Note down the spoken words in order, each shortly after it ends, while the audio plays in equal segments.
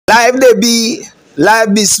Life they be,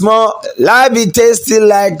 life be small, life be tasty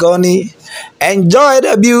like honey. Enjoy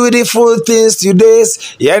the beautiful things today.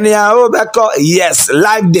 Yes,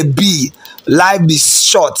 life they be. Life be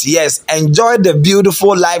short. Yes, enjoy the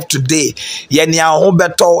beautiful life today.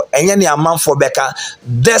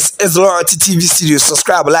 This is Loyalty TV Studios.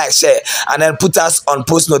 Subscribe, like, share, and then put us on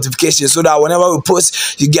post notifications so that whenever we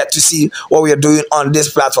post, you get to see what we are doing on this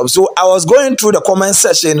platform. So I was going through the comment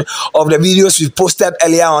section of the videos we posted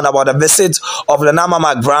earlier on about the visit of the Nama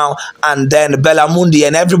McBrown and then Bella Mundi,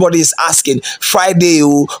 and everybody is asking Friday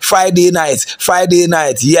night.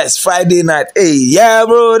 Yes, Friday night. Hey, yeah,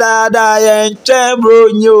 bro, dada. Bro,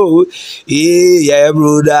 no. Yeah,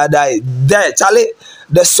 bro, there, Charlie,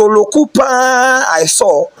 the solo coupe I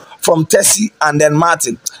saw from Tessy and then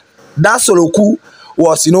Martin, that solo coupe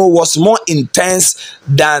was more intense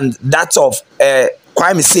than that of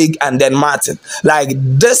Kwame Sig and then Martin. Like,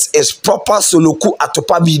 this is proper solo coupe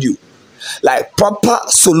Atopa video. Like proper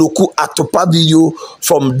soloku Atopa video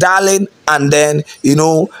from Darlyne and then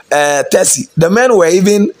Tessy. The men were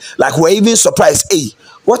even surprised. Hey,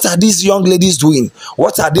 what are these young ladies doing?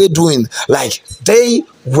 What are they doing? Like, they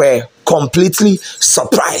were completely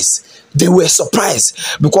surprised. They were surprised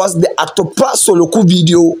because the Atopa soloku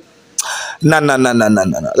video, no.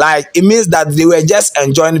 Like, it means that they were just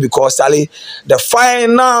enjoying because the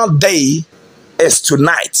final day is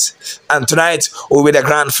tonight, and tonight will be the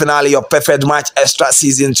grand finale of Perfect Match Extra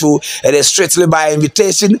Season 2. It is strictly by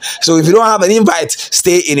invitation, so if you don't have an invite,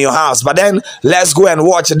 stay in your house. But then let's go and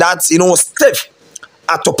watch that stiff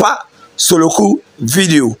Atopa soloku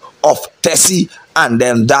video of Tessy and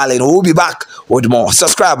then Darlyne. We'll be back with more.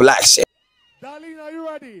 Subscribe, like, share. Darlyne, are you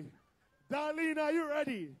ready? Darlyne, are you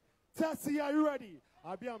ready? Tessy, are you ready?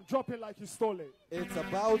 I'm dropping like you stole it. It's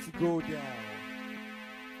about to go down.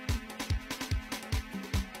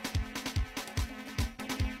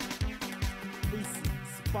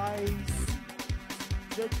 Spice.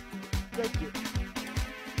 Check it.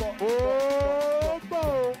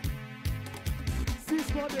 Oh, see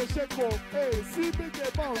Smonya the shake. Hey, see big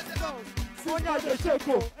bounce. Smonya the shake.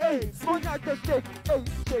 Hey, Smonya the shake. Hey,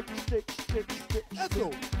 shake. Let's go.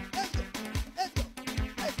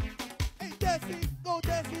 Hey, Tessy, go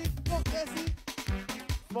Tessy.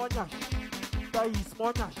 Smonya. That is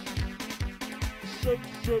Smonya. Shake.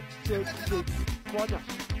 Smonya,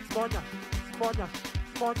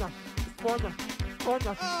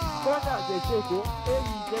 they shake.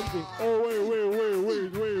 Oh,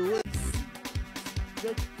 wait.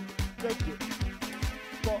 Check it.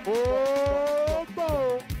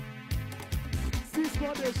 Oh, see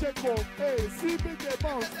Smonya the shake. Hey, see big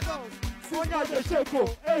bounce. Smonya the shake.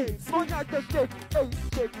 Hey, Smonya the shake. Hey,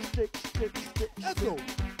 shake. Let's go.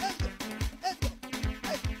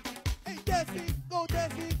 Hey, Tessy, go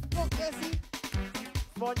Tessy.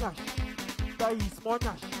 Smonya, that is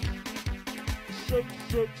Smonya. Shake.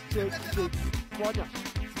 Smonya,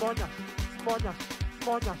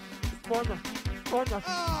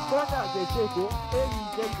 they shake.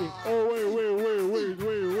 Oh,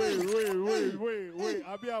 wait.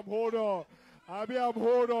 I'm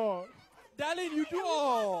hold on. Darlyne, you do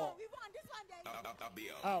all. We won this one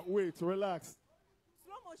then. Wait, relax.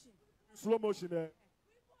 Slow motion there.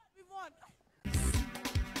 We won.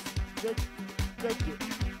 Check it.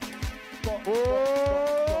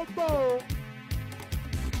 Oh,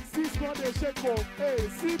 see Smonya the shake. Hey,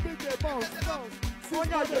 see big bounce.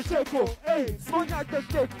 Smonya the shake. Hey, Smonya the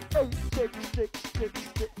shake. Hey, shake.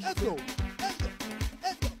 Let's go.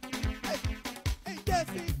 Hey,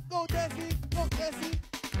 Tessy, go Tessy.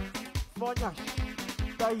 Smonya,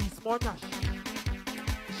 that is Smonya.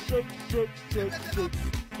 Shake.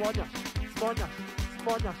 Smonya,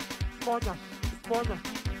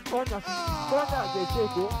 they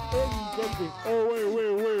shake. Oh,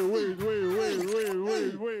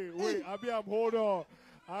 wait.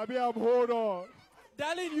 I'm hold on.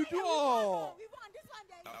 Darlyne, you do all. We won this one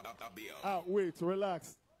then. Wait,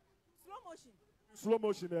 relax. Slow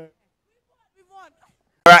motion there. We won.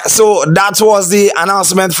 Alright, so that was the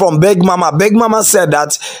announcement from Big Mama. Big Mama said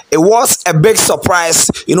that it was a big surprise,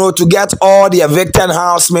 to get all the evicted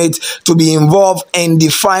housemates to be involved in the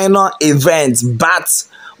final event.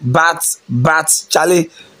 But Charlie,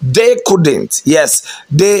 they couldn't. Yes,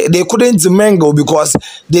 they couldn't mingle because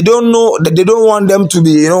they don't know that they don't want them to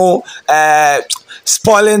be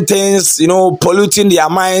spoiling things, polluting their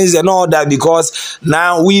minds and all that, because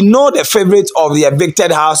now we know the favorite of the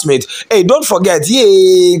evicted housemate. Hey, don't forget,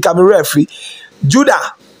 camera referee,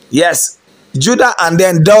 Judah, and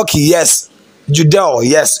then Delky, Judel.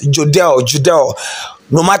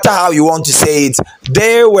 no matter how you want to say it,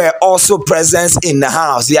 they were also present in the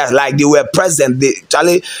house. Yeah, like they were present. They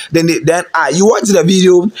Charlie, then you watch the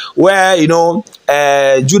video where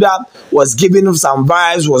Judah was giving him some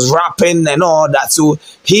vibes, was rapping and all that. So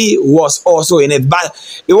he was also in it. But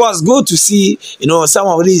it was good to see some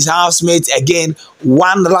of these housemates again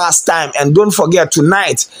one last time. And don't forget,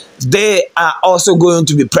 tonight they are also going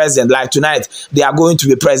to be present. Like tonight they are going to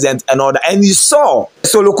be present and all that. And you saw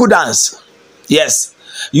Soloku dance. Yes,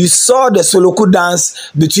 you saw the Soloku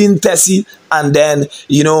dance between Tessy and then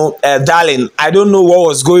Darlyne. I don't know what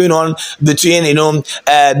was going on between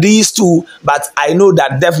these two, but I know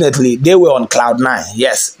that definitely they were on cloud 9.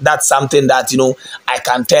 Yes, that's something that I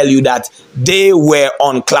can tell you, that they were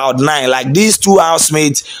on cloud 9. Like these two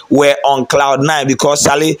housemates were on cloud 9, because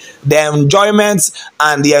Charlie, the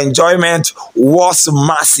enjoyment was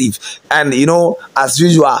massive. And as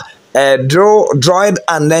usual, Droid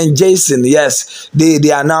and then Jason, yes, they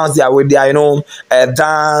announced with their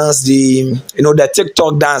dance, the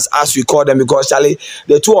TikTok dance as we call them, because Charlie,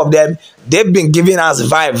 the two of them, they've been giving us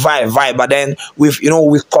vibe. But then we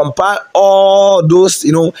compile all those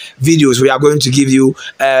videos. We are going to give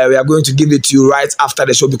it to you right after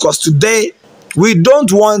the show, because today we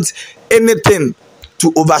don't want anything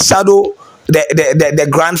to overshadow the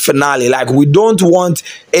grand finale. Like, we don't want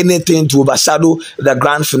anything to overshadow the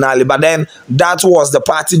grand finale. But then that was the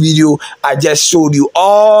party video I just showed you.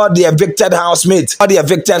 All the evicted housemates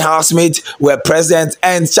were present,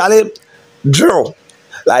 and Charlie, Drew,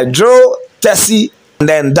 Tessy, and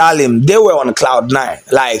then Darlyne, they were on cloud 9.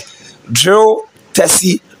 Like Drew,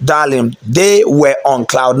 Tessy, Darlyne, they were on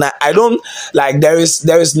cloud 9. I don't like, there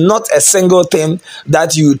is not a single thing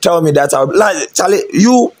that you tell me that I would like. Charlie,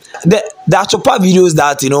 the Atopa videos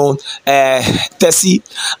that Tessy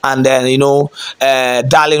and then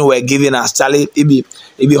Darlyne were giving us, Charlie, it be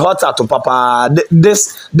hot at Papa.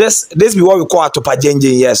 This be what we call Atopa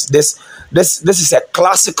Jenjen. Yes, this is a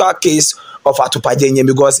classical case of Atopa Jenjen,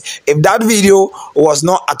 because if that video was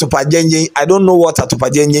not Atopa Jenjen, I don't know what Atopa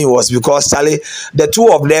Jenjen was, because Charlie, the two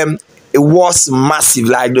of them, it was massive.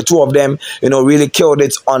 Like the two of them, really killed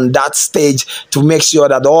it on that stage to make sure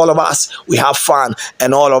that all of us, we have fun,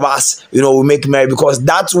 and all of us, we make merry, because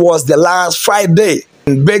that was the last Friday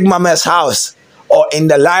in Big Mama's house, or in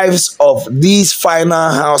the lives of these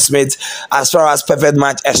final housemates, as far as Perfect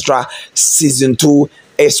Match Extra Season 2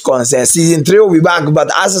 is concerned. Season 3 will be back,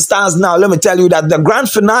 but as it stands now, let me tell you that the grand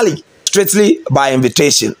finale, strictly by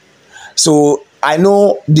invitation. So I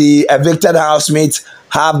know the evicted housemates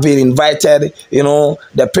have been invited,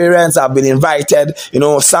 the parents have been invited,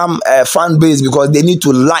 some fan base, because they need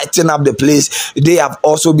to lighten up the place. They have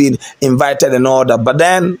also been invited and all that. But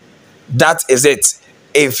then that is it.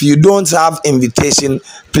 If you don't have invitation,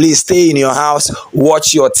 please stay in your house,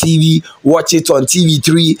 watch your TV, watch it on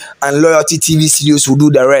TV3, and Loyalty TV Studios will do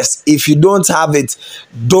the rest. If you don't have it,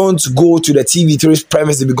 don't go to the TV3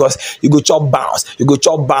 premises, because you go chop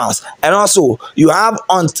bounce. And also, you have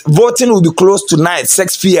voting will be closed tonight,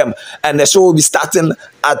 6 p.m. and the show will be starting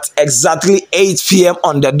at exactly 8 p.m.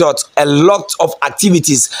 on the dot. A lot of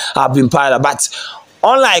activities have been piled up, but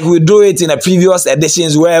unlike we do it in the previous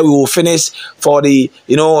editions, where we will finish for the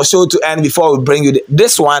show to end before we bring you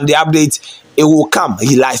this one, the update, it will come.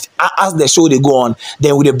 As the show they go on,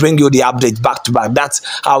 then we bring you the update back to back. That's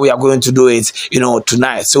how we are going to do it,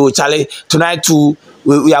 tonight. So Charlie, tonight too,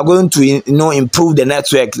 we are going to improve the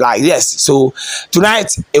network. Like, yes, so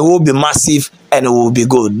tonight it will be massive and it will be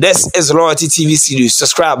good. This is Loyalty TV Series.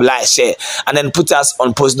 Subscribe, like, share, and then put us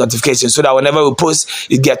on post notifications, so that whenever we post,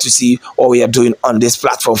 you get to see what we are doing on this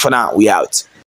platform. For now, we out.